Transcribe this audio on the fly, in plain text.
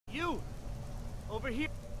Over here.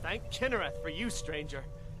 Thank Kinnereth for you, stranger.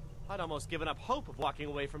 I'd almost given up hope of walking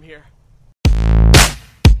away from here.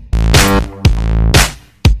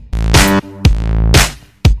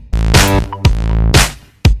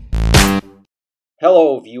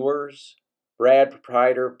 Hello viewers, Brad,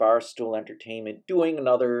 proprietor of Barstool Entertainment, doing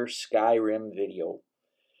another Skyrim video.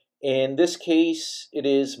 In this case, it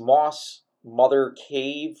is Moss Mother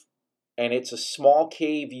Cave, and it's a small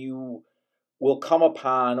cave you will come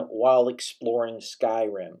upon while exploring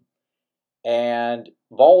Skyrim. And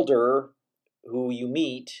Valder, who you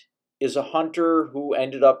meet, is a hunter who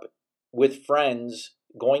ended up with friends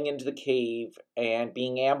going into the cave and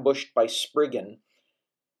being ambushed by Spriggan.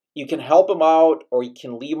 You can help him out or you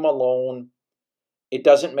can leave him alone. It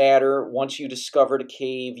doesn't matter. Once you discover the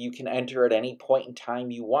cave, you can enter at any point in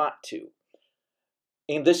time you want to.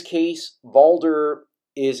 In this case, Valder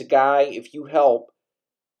is a guy, if you help,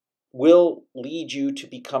 will lead you to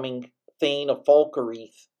becoming Thane of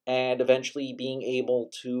Falkreath and eventually being able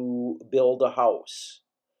to build a house.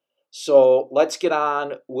 So let's get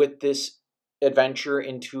on with this adventure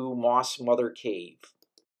into Moss Mother Cave.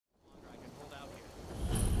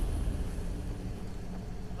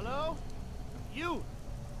 Hello? You!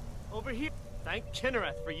 Over here. Thank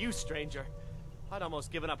Kinnereth for you, stranger. I'd almost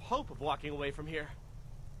given up hope of walking away from here.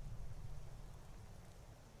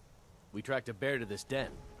 We tracked a bear to this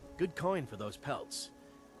den. Good coin for those pelts.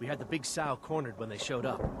 We had the big sow cornered when they showed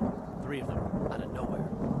up. 3 of them, out of nowhere.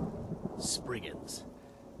 Spriggans.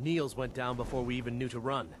 Niels went down before we even knew to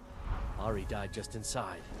run. Ari died just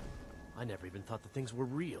inside. I never even thought the things were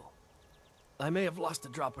real. I may have lost a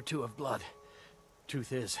drop or 2 of blood.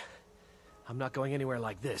 Truth is, I'm not going anywhere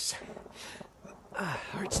like this.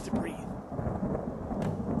 Hurts to breathe.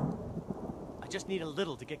 I just need a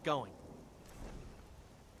little to get going.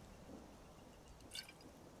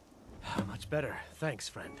 Much better. Thanks,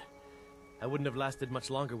 friend. I wouldn't have lasted much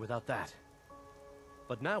longer without that.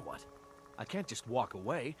 But now what? I can't just walk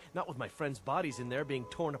away, not with my friends' bodies in there being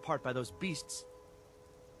torn apart by those beasts.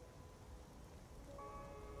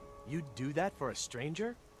 You'd do that for a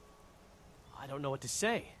stranger? I don't know what to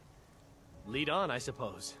say. Lead on, I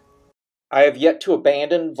suppose. I have yet to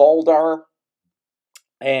abandon Valdar,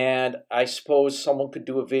 and I suppose someone could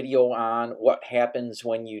do a video on what happens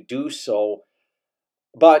when you do so.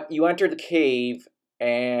 But you enter the cave,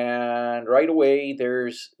 and right away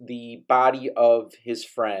there's the body of his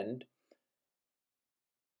friend.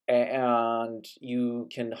 And you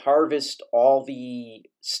can harvest all the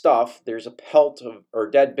stuff. There's a pelt of, or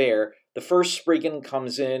dead bear. The first Spriggan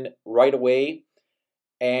comes in right away,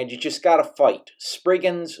 and you just gotta fight.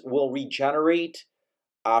 Spriggans will regenerate.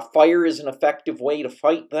 Fire is an effective way to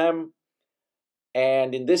fight them.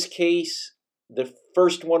 And in this case, the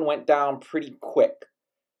first one went down pretty quick.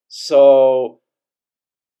 So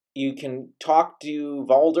you can talk to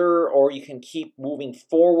Valder, or you can keep moving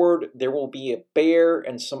forward. There will be a bear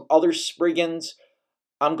and some other Spriggans.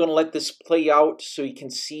 I'm going to let this play out so you can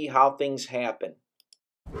see how things happen.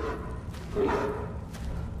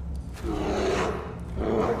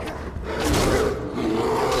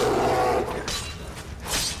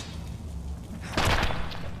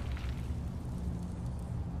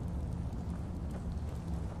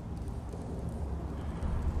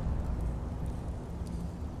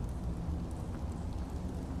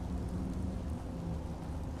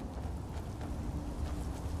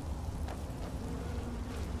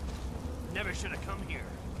 Never should have come here.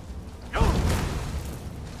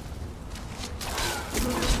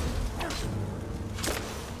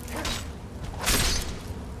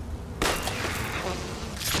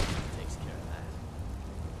 Takes care of that.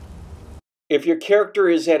 If your character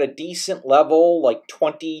is at a decent level, like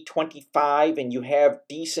 20, 25, and you have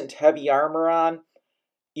decent heavy armor on,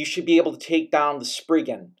 you should be able to take down the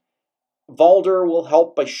Spriggan. Valder will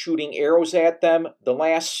help by shooting arrows at them. The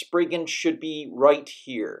last Spriggan should be right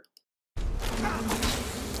here.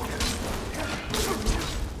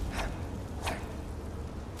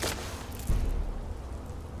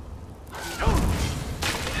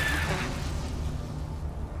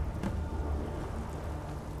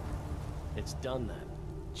 It's done then.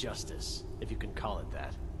 Justice, if you can call it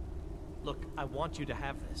that. Look, I want you to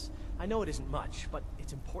have this. I know it isn't much, but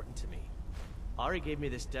it's important to me. Ari gave me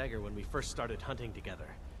this dagger when we first started hunting together.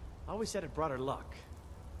 I always said it brought her luck.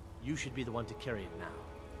 You should be the one to carry it now.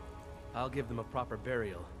 I'll give them a proper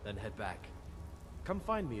burial, then head back. Come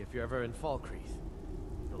find me if you're ever in Falkreath.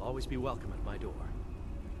 You'll always be welcome at my door.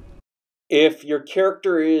 If your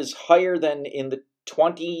character is higher than in the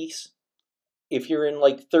 20s, if you're in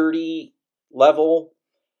like 30 level,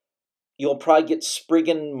 you'll probably get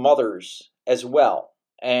Spriggan mothers as well.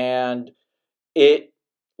 And it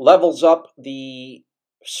levels up the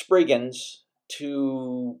Spriggans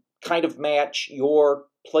to kind of match your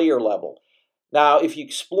player level. Now, if you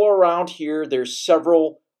explore around here, there's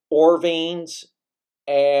several ore veins,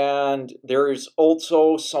 and there's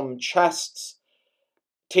also some chests.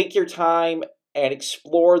 Take your time and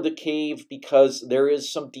explore the cave because there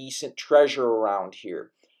is some decent treasure around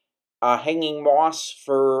here. Hanging moss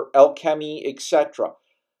for alchemy, etc.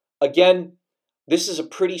 Again, this is a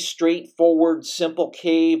pretty straightforward, simple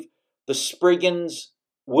cave. The Spriggans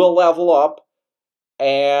will level up,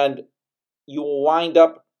 and you will wind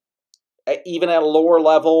up, even at a lower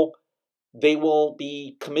level, they will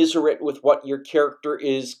be commiserate with what your character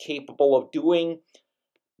is capable of doing,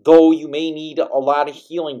 though you may need a lot of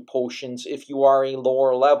healing potions if you are a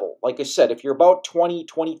lower level. Like I said, if you're about 20,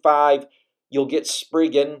 25, you'll get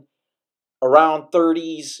Spriggan. Around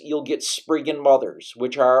 30s, you'll get Spriggan Mothers,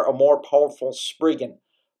 which are a more powerful Spriggan.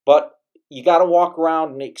 But you got to walk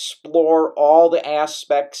around and explore all the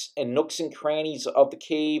aspects and nooks and crannies of the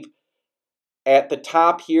cave. At the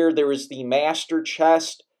top here, there is the Master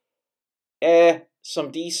Chest.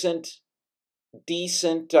 Some decent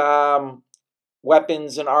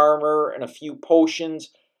weapons and armor and a few potions.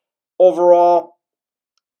 Overall,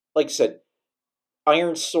 like I said,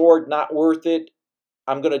 Iron Sword, not worth it.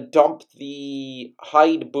 I'm going to dump the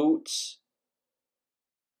hide boots.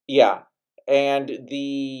 Yeah, and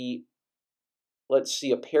the, let's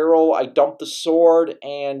see, apparel. I dumped the sword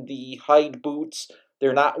and the hide boots.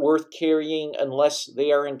 They're not worth carrying unless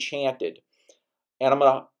they are enchanted. And I'm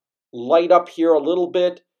going to light up here a little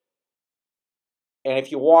bit. And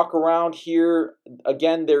if you walk around here,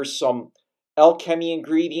 again, there's some alchemy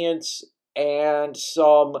ingredients and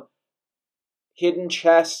some hidden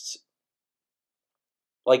chests.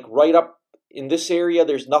 Like right up in this area,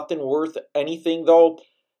 there's nothing worth anything though.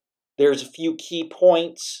 There's a few key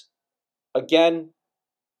points. Again,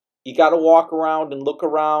 you got to walk around and look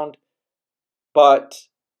around. But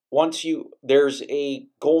there's a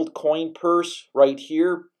gold coin purse right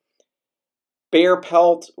here. Bear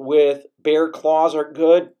pelt with bear claws are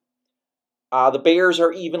good. The bears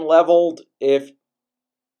are even leveled. If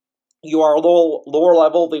you are lower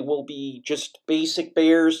level, they will be just basic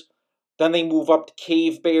bears. Then they move up to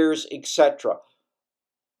cave bears, etc.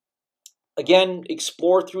 Again,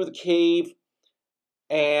 explore through the cave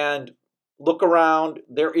and look around.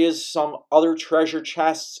 There is some other treasure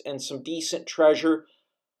chests and some decent treasure.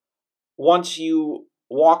 Once you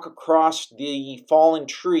walk across the fallen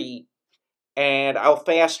tree, and I'll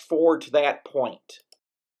fast forward to that point.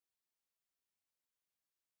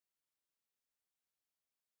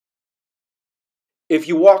 If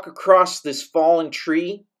you walk across this fallen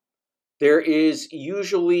tree, there is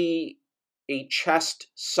usually a chest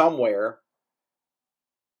somewhere.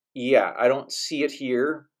 Yeah, I don't see it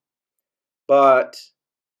here. But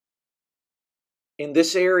in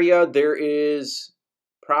this area, there is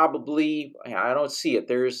probably, I don't see it.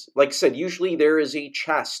 There's, like I said, usually there is a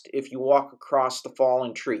chest if you walk across the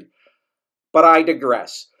fallen tree. But I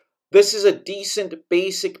digress. This is a decent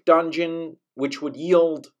basic dungeon which would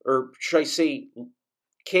yield, or should I say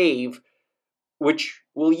cave, which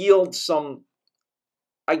will yield some,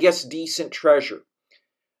 I guess, decent treasure.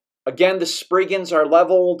 Again, the Spriggans are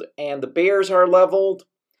leveled and the bears are leveled.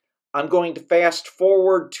 I'm going to fast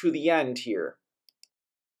forward to the end here.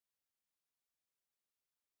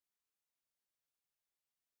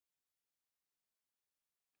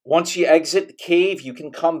 Once you exit the cave, you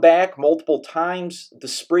can come back multiple times. The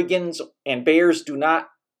Spriggans and bears do not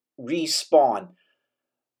respawn.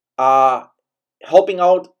 Helping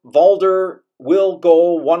out, Valder will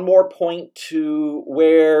go one more point to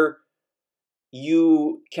where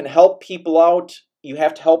you can help people out. You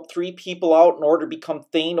have to help 3 people out in order to become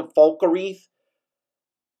Thane of Falkreath.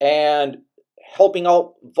 And helping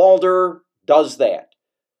out Valder does that.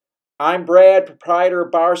 I'm Brad, proprietor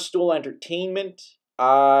of Barstool Entertainment.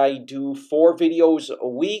 I do 4 videos a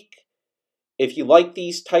week. If you like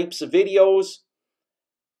these types of videos,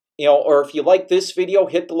 or if you like this video,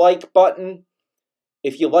 hit the like button.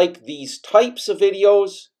 If you like these types of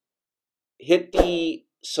videos, hit the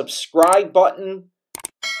subscribe button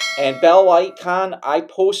and bell icon. I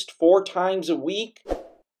post 4 times a week,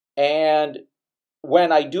 and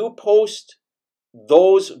when I do post,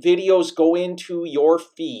 those videos go into your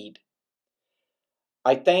feed.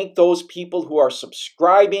 I thank those people who are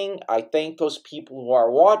subscribing, I thank those people who are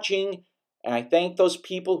watching, and I thank those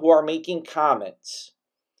people who are making comments.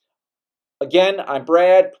 Again, I'm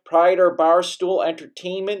Brad, proprietor of Barstool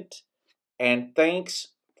Entertainment, and thanks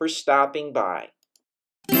for stopping by.